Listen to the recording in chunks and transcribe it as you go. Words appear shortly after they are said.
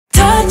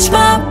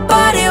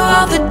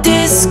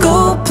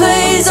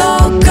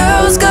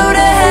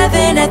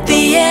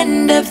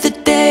of the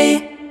day.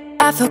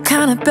 I feel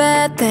kinda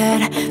bad that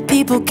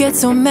people get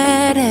so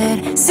mad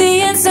at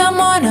seeing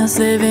someone else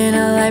living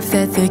a life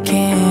that they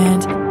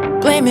can't.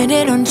 Blaming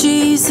it on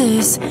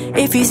Jesus.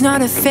 If he's not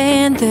a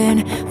fan, then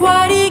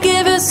why'd he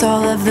give us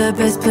all of the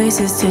best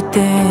places to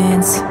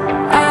dance?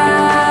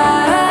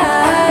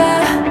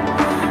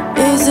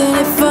 Isn't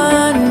it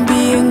fun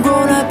being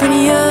grown up and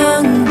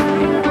young?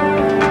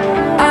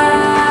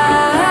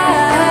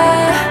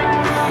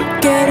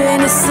 Getting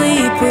to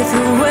sleep with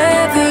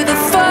whoever the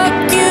fuck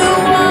you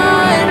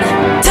want.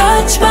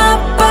 Touch my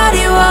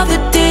body while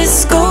the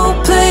disco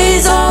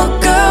plays. All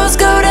girls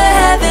go to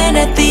heaven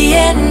at the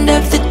end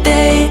of the